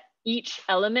is that each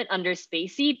element under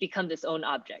Spacey becomes its own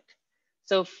object.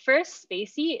 So first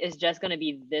Spacey is just going to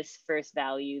be this first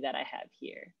value that I have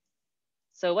here.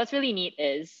 So what's really neat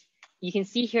is you can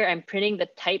see here I'm printing the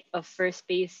type of first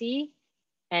Spacey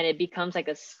and it becomes like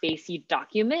a Spacey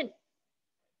document.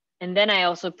 And then I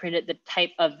also printed the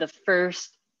type of the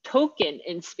first token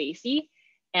in Spacey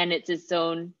and it's its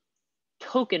own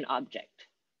token object.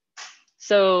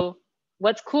 So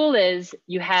what's cool is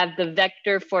you have the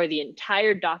vector for the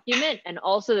entire document and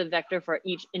also the vector for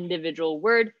each individual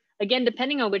word. Again,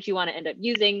 depending on which you want to end up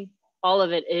using, all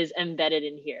of it is embedded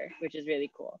in here, which is really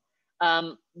cool.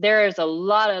 There is a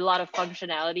lot of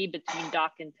functionality between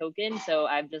doc and token. So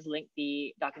I've just linked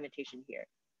the documentation here.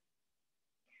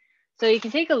 So you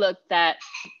can take a look that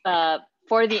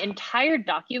for the entire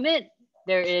document,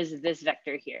 there is this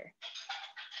vector here.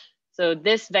 So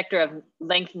this vector of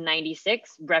length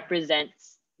 96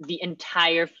 represents the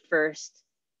entire first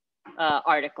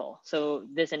article. So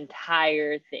this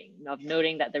entire thing of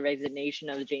noting that the resignation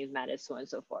of James Mattis, so on and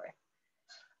so forth.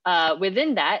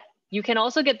 Within that, you can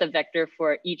also get the vector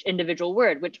for each individual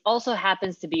word, which also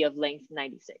happens to be of length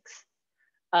 96.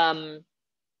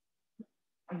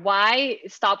 Why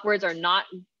stop words are not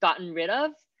gotten rid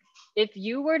of? If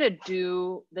you were to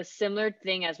do the similar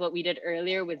thing as what we did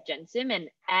earlier with Gensim and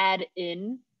add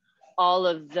all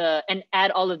of the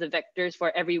vectors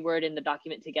for every word in the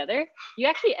document together, you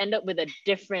actually end up with a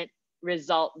different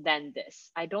result than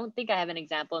this. I don't think I have an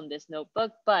example in this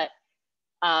notebook, but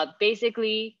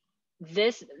basically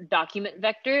this document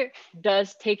vector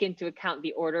does take into account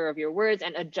the order of your words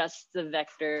and adjusts the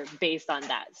vector based on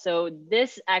that. So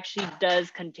this actually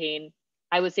does contain,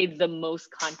 I would say, the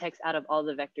most context out of all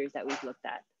the vectors that we've looked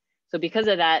at. So because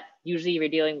of that, usually if you're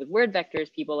dealing with word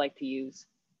vectors, people like to use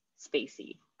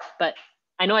Spacey. But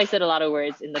I know I said a lot of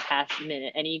words in the past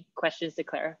minute. Any questions to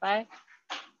clarify?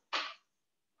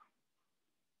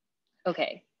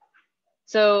 Okay,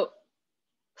 so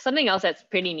something else that's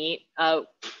pretty neat,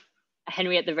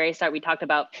 Henry, at the very start, we talked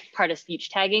about part of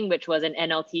speech tagging, which was an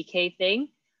NLTK thing.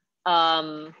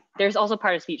 There's also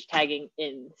part of speech tagging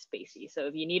in Spacey. So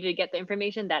if you needed to get the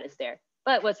information, that is there.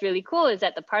 But what's really cool is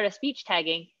that the part of speech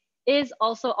tagging is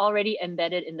also already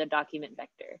embedded in the document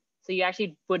vector. So you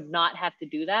actually would not have to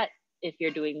do that if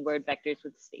you're doing word vectors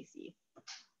with Spacey,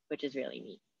 which is really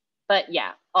neat. But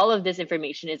yeah, all of this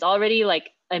information is already like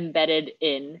embedded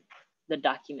in the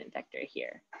document vector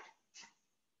here.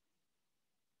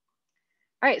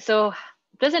 All right, so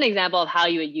this is an example of how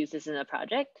you would use this in a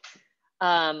project.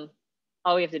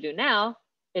 All we have to do now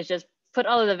is just put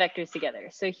all of the vectors together.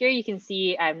 So here you can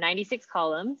see I have 96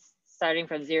 columns starting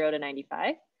from 0 to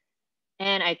 95.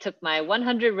 And I took my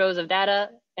 100 rows of data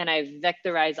and I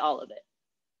vectorized all of it.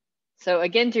 So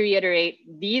again, to reiterate,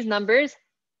 these numbers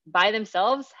by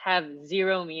themselves have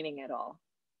zero meaning at all.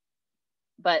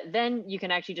 But then you can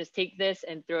actually just take this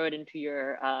and throw it into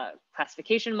your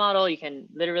classification model. You can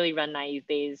literally run naive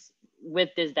Bayes with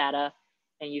this data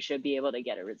and you should be able to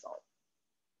get a result.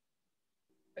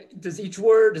 Does each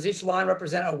line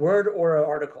represent a word or an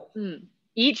article?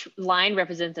 Each line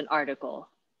represents an article.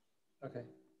 Okay.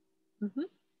 Mm-hmm.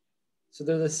 So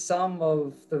they're the sum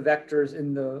of the vectors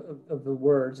of the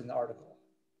words in the article.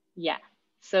 Yeah.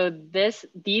 So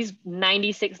these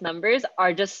 96 numbers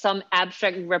are just some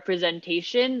abstract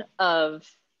representation of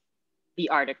the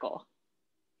article.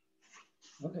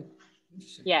 Okay.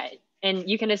 Interesting. Yeah, and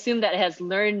you can assume that it has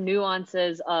learned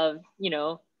nuances of,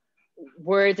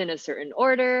 words in a certain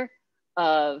order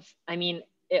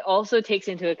it also takes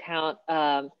into account,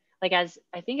 as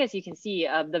you can see,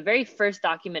 the very first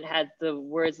document had the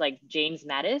words like James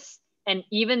Mattis, and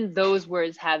even those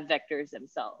words have vectors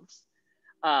themselves,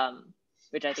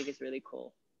 which I think is really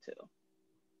cool too.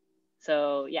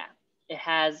 So yeah, it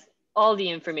has all the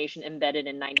information embedded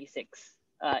in 96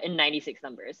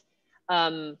 numbers.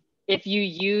 If you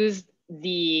use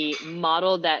the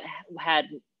model that had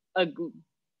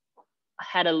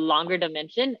a longer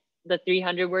dimension, the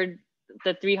 300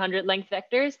 length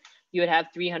vectors, you would have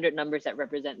 300 numbers that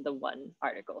represent the one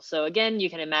article. So again, you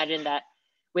can imagine that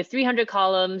with 300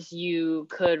 columns, you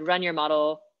could run your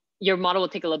model your model will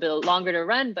take a little bit longer to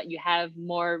run, but you have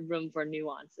more room for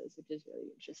nuances, which is really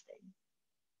interesting.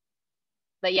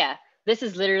 But yeah, this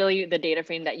is literally the data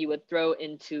frame that you would throw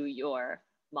into your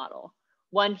model.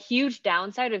 One huge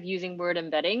downside of using word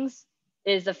embeddings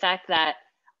is the fact that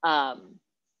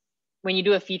when you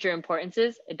do a feature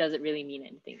importances, it doesn't really mean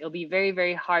anything. It'll be very,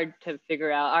 very hard to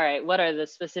figure out, all right, what are the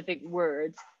specific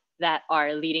words that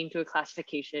are leading to a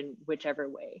classification, whichever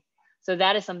way. So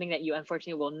that is something that you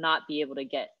unfortunately will not be able to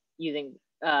get using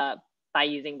by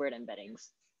using word embeddings.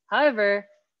 However,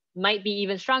 might be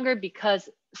even stronger because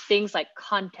things like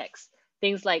context,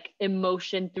 things like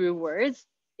emotion through words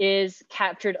is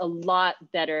captured a lot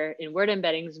better in word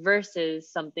embeddings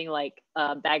versus something like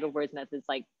bag of words methods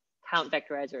like count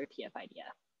vectorizer or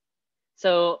TF-IDF.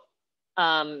 So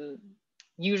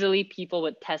usually people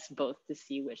would test both to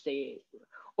see which they,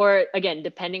 or again,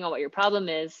 depending on what your problem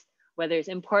is, whether it's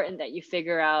important that you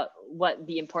figure out what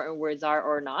the important words are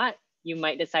or not, you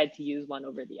might decide to use one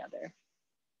over the other.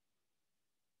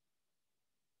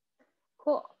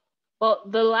 Cool. Well,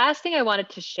 the last thing I wanted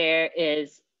to share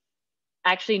is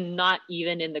actually not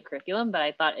even in the curriculum, but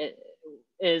I thought it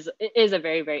is a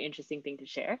very, very interesting thing to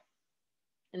share.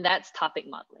 And that's topic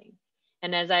modeling.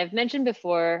 And as I've mentioned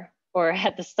before, or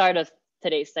at the start of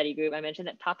today's study group, I mentioned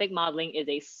that topic modeling is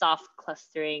a soft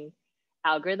clustering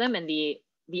algorithm, and the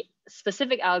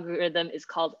specific algorithm is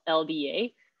called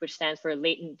LDA, which stands for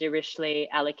latent Dirichlet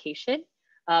allocation.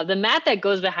 The math that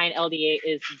goes behind LDA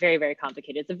is very, very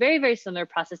complicated. It's a very, very similar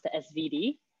process to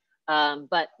SVD,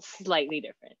 but slightly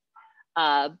different.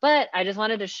 But I just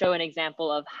wanted to show an example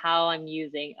of how I'm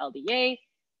using LDA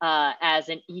as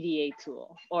an EDA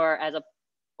tool, or as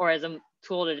a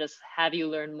tool to just have you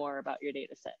learn more about your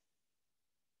data set.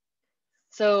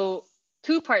 So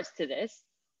two parts to this.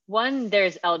 One,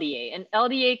 there's LDA, and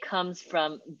LDA comes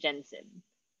from Jensen,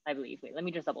 I believe. Wait, let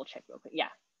me just double check real quick. Yeah,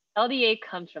 LDA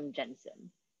comes from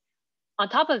Jensen. On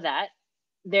top of that,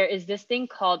 there is this thing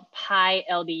called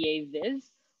PyLDA Viz,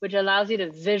 which allows you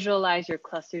to visualize your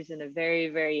clusters in a very,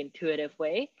 very intuitive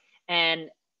way. And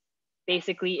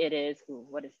basically it is, ooh,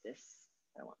 what is this?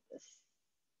 I want this.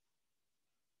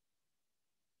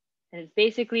 And it's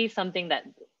basically something that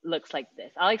looks like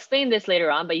this. I'll explain this later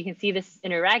on, but you can see this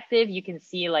interactive. You can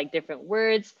see like different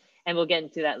words, and we'll get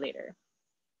into that later.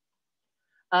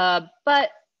 But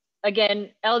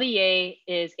again, LDA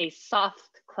is a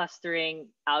soft clustering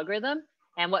algorithm.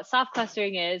 And what soft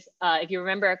clustering is, if you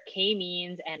remember our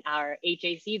k-means and our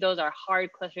HAC, those are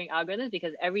hard clustering algorithms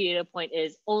because every data point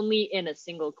is only in a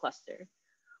single cluster.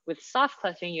 With soft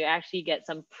clustering, you actually get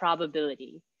some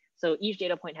probability. So each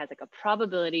data point has like a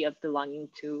probability of belonging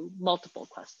to multiple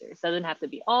clusters. It doesn't have to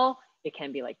be all, it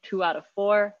can be like 2 out of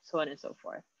 4, so on and so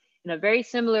forth. In a very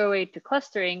similar way to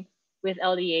clustering, with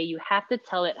LDA, you have to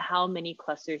tell it how many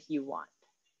clusters you want.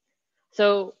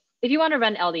 So if you want to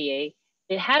run LDA,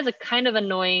 it has a kind of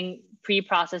annoying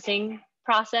pre-processing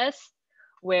process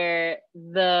where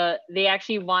they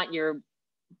actually want your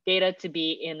data to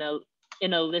be in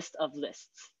a list of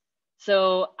lists.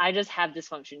 So I just have this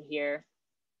function here,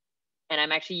 and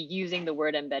I'm actually using the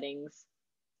word embeddings.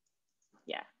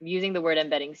 Yeah, I'm using the word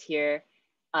embeddings here.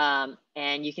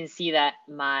 And you can see that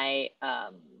my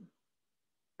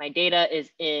data is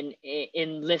in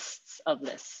lists of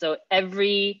lists. So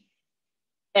every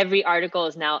article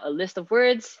is now a list of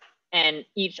words, and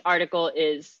each article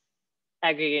is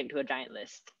aggregated into a giant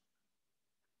list.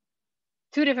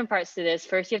 Two different parts to this.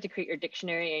 First, you have to create your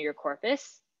dictionary and your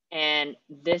corpus. And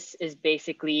this is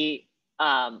basically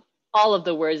all of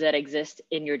the words that exist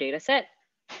in your data set.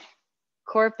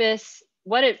 Corpus,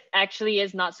 what it actually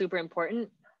is, not super important.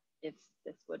 If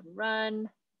this would run,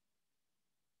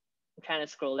 I'm trying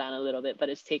to scroll down a little bit, but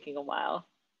it's taking a while.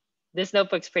 This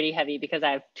notebook's pretty heavy because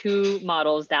I have 2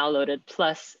 models downloaded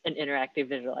plus an interactive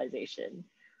visualization.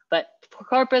 But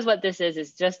corpus, what this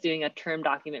is just doing a term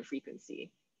document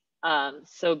frequency.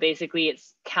 So basically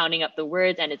it's counting up the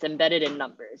words and it's embedded in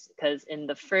numbers, because in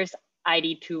the first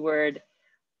ID2 word,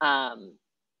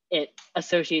 it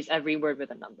associates every word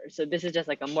with a number. So this is just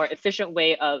like a more efficient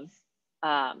way of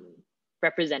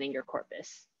representing your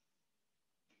corpus.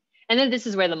 And then this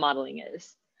is where the modeling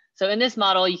is. So in this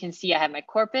model, you can see I have my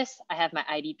corpus, I have my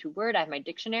ID2 word, I have my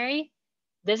dictionary.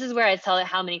 This is where I tell it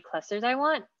how many clusters I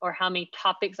want or how many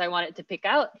topics I want it to pick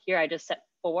out. Here I just set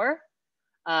 4.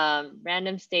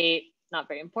 Random state, not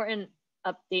very important.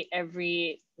 Update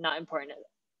every, not important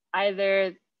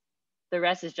either. The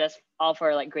rest is just all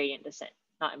for like gradient descent,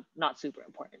 not super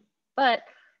important. But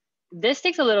this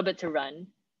takes a little bit to run.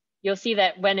 You'll see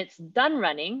that when it's done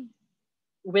running,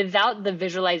 without the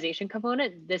visualization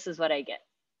component, this is what I get.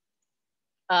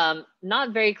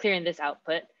 Not very clear in this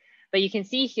output, But you can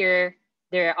see here,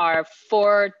 there are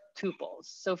 4 tuples.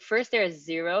 So first there is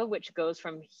 0, which goes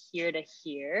from here to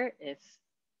here. If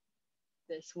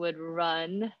this would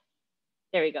run,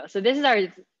 there we go. So this is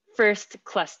our first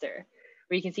cluster,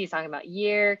 where you can see it's talking about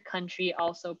year, country,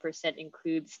 also percent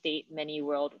includes state, many,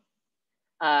 world.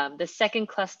 The second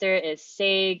cluster is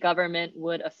say, government,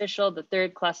 would, official. The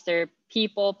third cluster,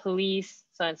 people, police,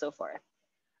 so on and so forth.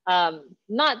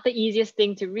 Not the easiest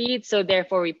thing to read, so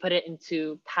therefore we put it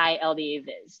into Pi LDA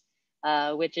Viz,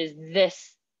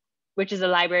 which is a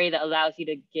library that allows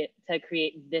you to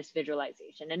create this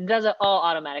visualization, and it does it all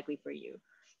automatically for you.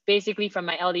 Basically, from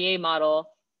my LDA model,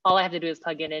 all I have to do is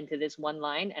plug it into this one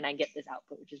line, and I get this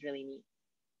output, which is really neat.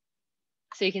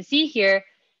 So you can see here,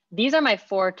 these are my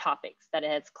 4 topics that it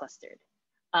has clustered.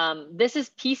 This is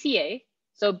PCA.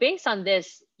 So based on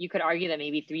this, you could argue that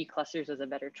maybe 3 clusters was a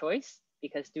better choice,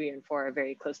 because 3 and 4 are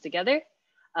very close together.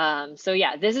 So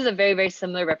yeah, this is a very, very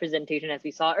similar representation as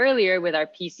we saw earlier with our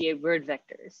PCA word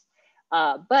vectors.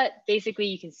 But basically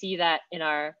you can see that in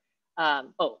our,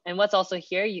 oh, and what's also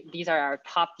here, these are our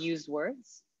top used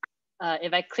words.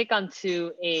 If I click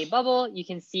onto a bubble, you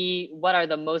can see what are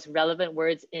the most relevant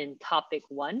words in topic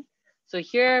 1. So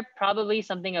here, probably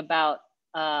something about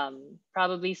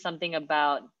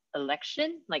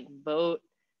election, like vote,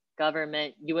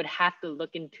 government. You would have to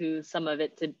look into some of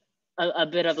it to a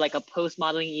bit of like a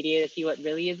post-modeling EDA to see what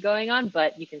really is going on,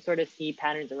 but you can sort of see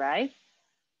patterns arise.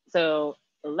 So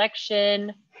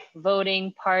election,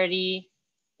 voting, party.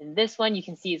 In this one, you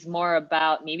can see it's more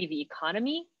about maybe the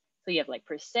economy. So you have like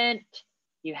percent,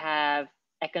 you have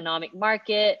economic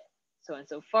market, so on and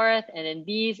so forth. And in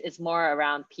these, it's more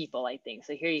around people, I think.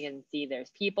 So here you can see there's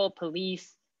people,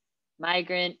 police,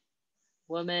 migrant,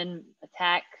 woman,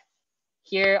 attack.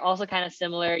 Here, also kind of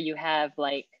similar, you have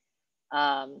like,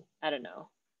 I don't know.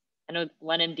 I know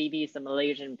 1MDB is the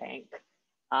Malaysian bank.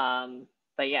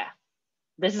 But yeah,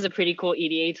 this is a pretty cool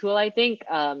EDA tool, I think.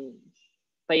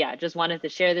 But yeah, just wanted to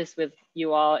share this with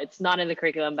you all. It's not in the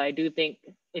curriculum, but I do think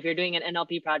if you're doing an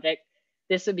NLP project,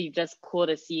 this would be just cool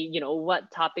to see, you know, what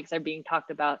topics are being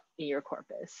talked about in your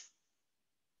corpus.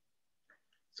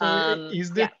 So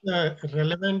is this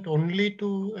relevant only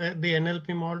to the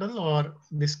NLP model, or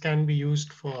this can be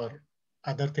used for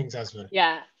other things as well?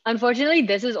 Yeah, unfortunately,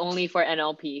 this is only for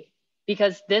NLP,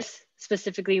 because this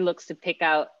specifically looks to pick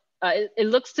out, it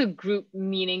looks to group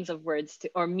meanings of words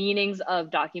or meanings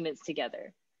of documents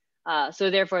together. So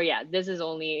therefore, yeah, this is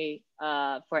only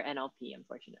for NLP,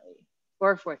 unfortunately,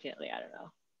 or fortunately, I don't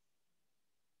know.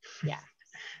 Yeah.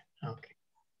 Okay.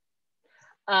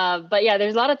 But yeah,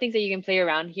 there's a lot of things that you can play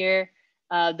around here.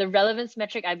 The relevance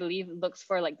metric, I believe, looks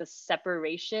for like the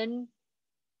separation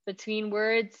between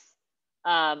words.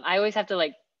 I always have to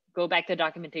like go back to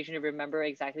documentation to remember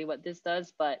exactly what this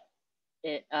does, but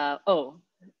it, oh,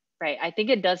 right. I think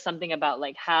it does something about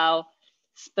like how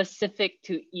specific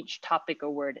to each topic a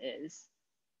word is.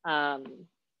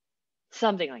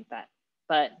 Something like that.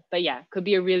 But yeah, could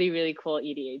be a really, really cool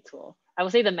EDA tool. I will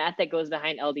say the math that goes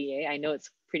behind LDA, I know it's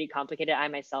pretty complicated. I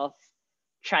myself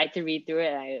tried to read through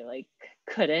it and I like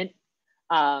couldn't.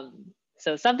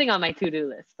 So something on my to-do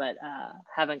list, but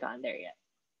haven't gotten there yet.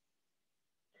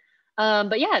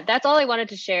 But yeah, that's all I wanted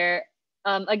to share.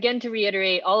 Again, to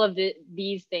reiterate, all of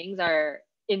these things are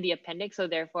in the appendix. So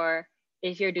therefore,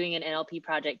 if you're doing an NLP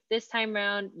project this time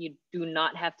around, you do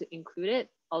not have to include it.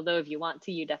 Although if you want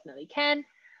to, you definitely can.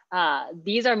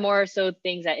 These are more so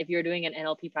things that if you're doing an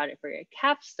NLP project for your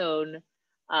capstone,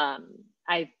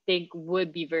 I think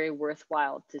would be very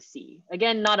worthwhile to see.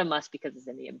 Again, not a must because it's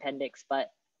in the appendix,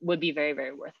 but would be very,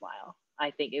 very worthwhile.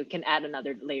 I think it can add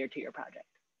another layer to your project.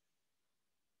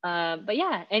 But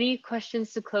yeah, any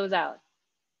questions to close out?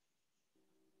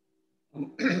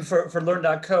 For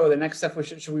Learn.co, the next step,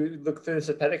 should we look through this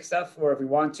appendix stuff, or if we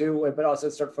want to, but also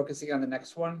start focusing on the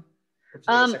next one, which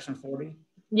is section 40?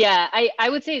 Yeah, I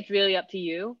would say it's really up to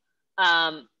you.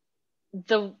 The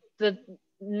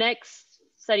next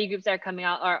study groups that are coming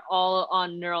out are all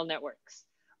on neural networks,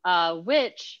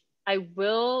 which I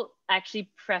will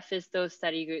actually preface those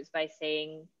study groups by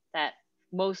saying that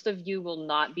most of you will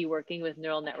not be working with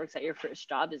neural networks at your first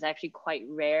job. It's actually quite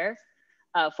rare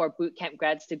for bootcamp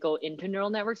grads to go into neural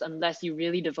networks unless you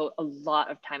really devote a lot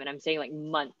of time. And I'm saying like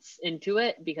months into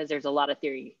it, because there's a lot of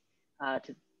theory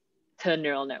to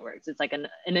neural networks. It's like an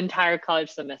entire college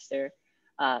semester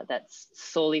that's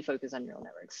solely focused on neural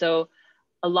networks. So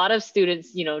a lot of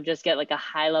students, you know, just get like a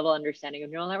high level understanding of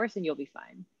neural networks and you'll be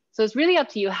fine. So it's really up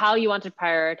to you how you want to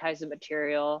prioritize the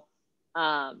material.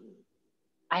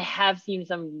 I have seen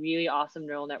some really awesome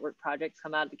neural network projects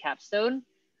come out of the capstone.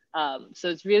 So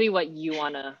it's really what you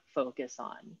want to focus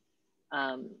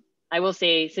on. I will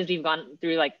say, since we've gone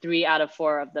through like 3 out of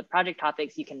 4 of the project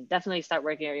topics, you can definitely start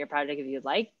working on your project if you'd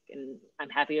like. And I'm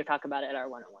happy to talk about it at our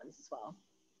one-on-ones as well.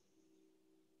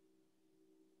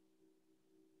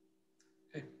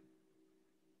 Okay.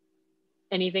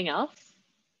 Anything else?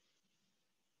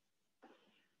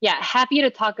 Yeah, happy to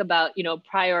talk about,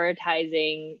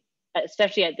 prioritizing,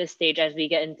 especially at this stage as we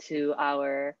get into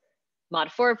our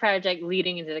Mod 4 project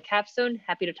leading into the capstone.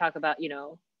 Happy to talk about,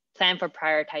 plan for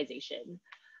prioritization.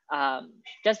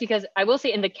 Just because I will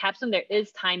say in the capstone, there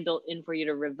is time built in for you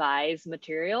to revise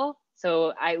material.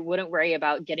 So I wouldn't worry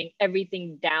about getting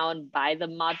everything down by the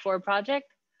Mod 4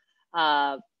 project.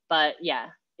 But yeah,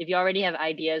 if you already have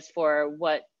ideas for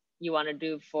what you want to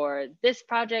do for this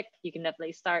project, you can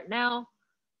definitely start now.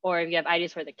 Or if you have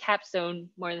ideas for the capstone,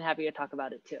 more than happy to talk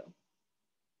about it too.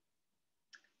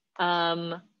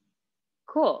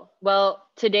 Cool. Well,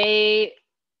 today,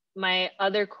 my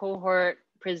other cohort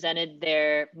presented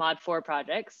their Mod 4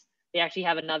 projects. They actually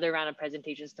have another round of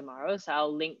presentations tomorrow. So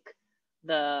I'll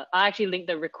actually link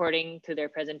the recording to their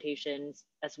presentations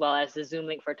as well as the Zoom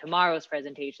link for tomorrow's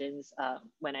presentations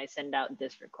when I send out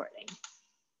this recording.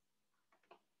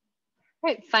 All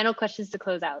right, final questions to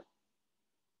close out.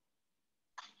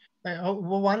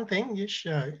 One thing is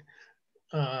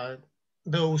the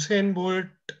Usain Bolt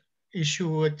issue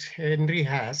which Henry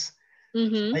has.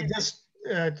 I just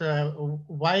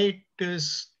why it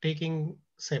is taking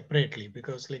separately,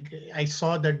 because like I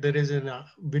saw that there is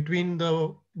between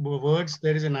the words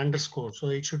there is an underscore, so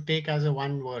it should take as a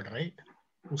one word, right?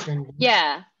 Usain Bolt.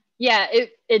 Yeah,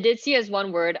 it did see as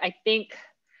one word. I think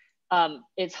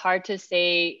it's hard to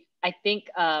say. I think,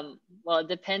 well, it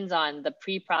depends on the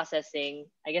pre-processing.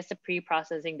 I guess the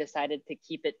pre-processing decided to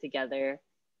keep it together.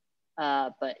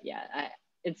 But yeah,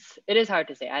 it is hard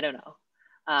to say. I don't know.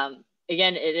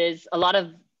 Again, it is a lot of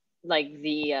like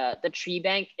the tree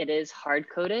bank. It is hard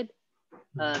coded.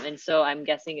 And so I'm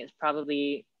guessing it's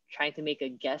probably trying to make a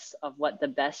guess of what the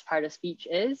best part of speech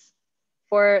is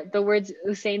for the words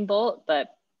Usain Bolt. But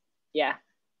yeah,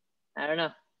 I don't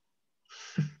know.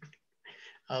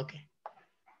 Okay.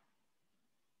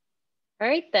 All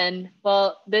right, then.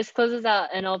 Well, this closes out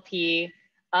NLP.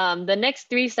 The next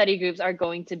 3 study groups are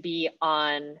going to be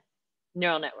on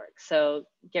neural networks. So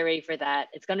get ready for that.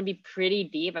 It's going to be pretty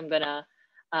deep. I'm going to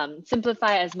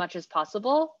simplify as much as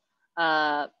possible.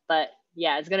 But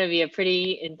yeah, it's going to be a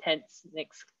pretty intense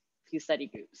next few study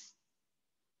groups.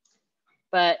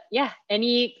 But yeah,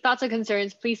 any thoughts or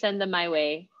concerns, please send them my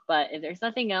way. But if there's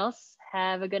nothing else,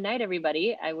 have a good night,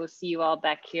 everybody. I will see you all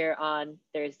back here on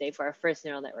Thursday for our first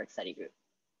neural network study group.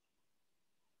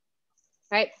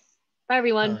 All right. Bye,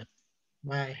 everyone.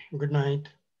 Bye. Good night.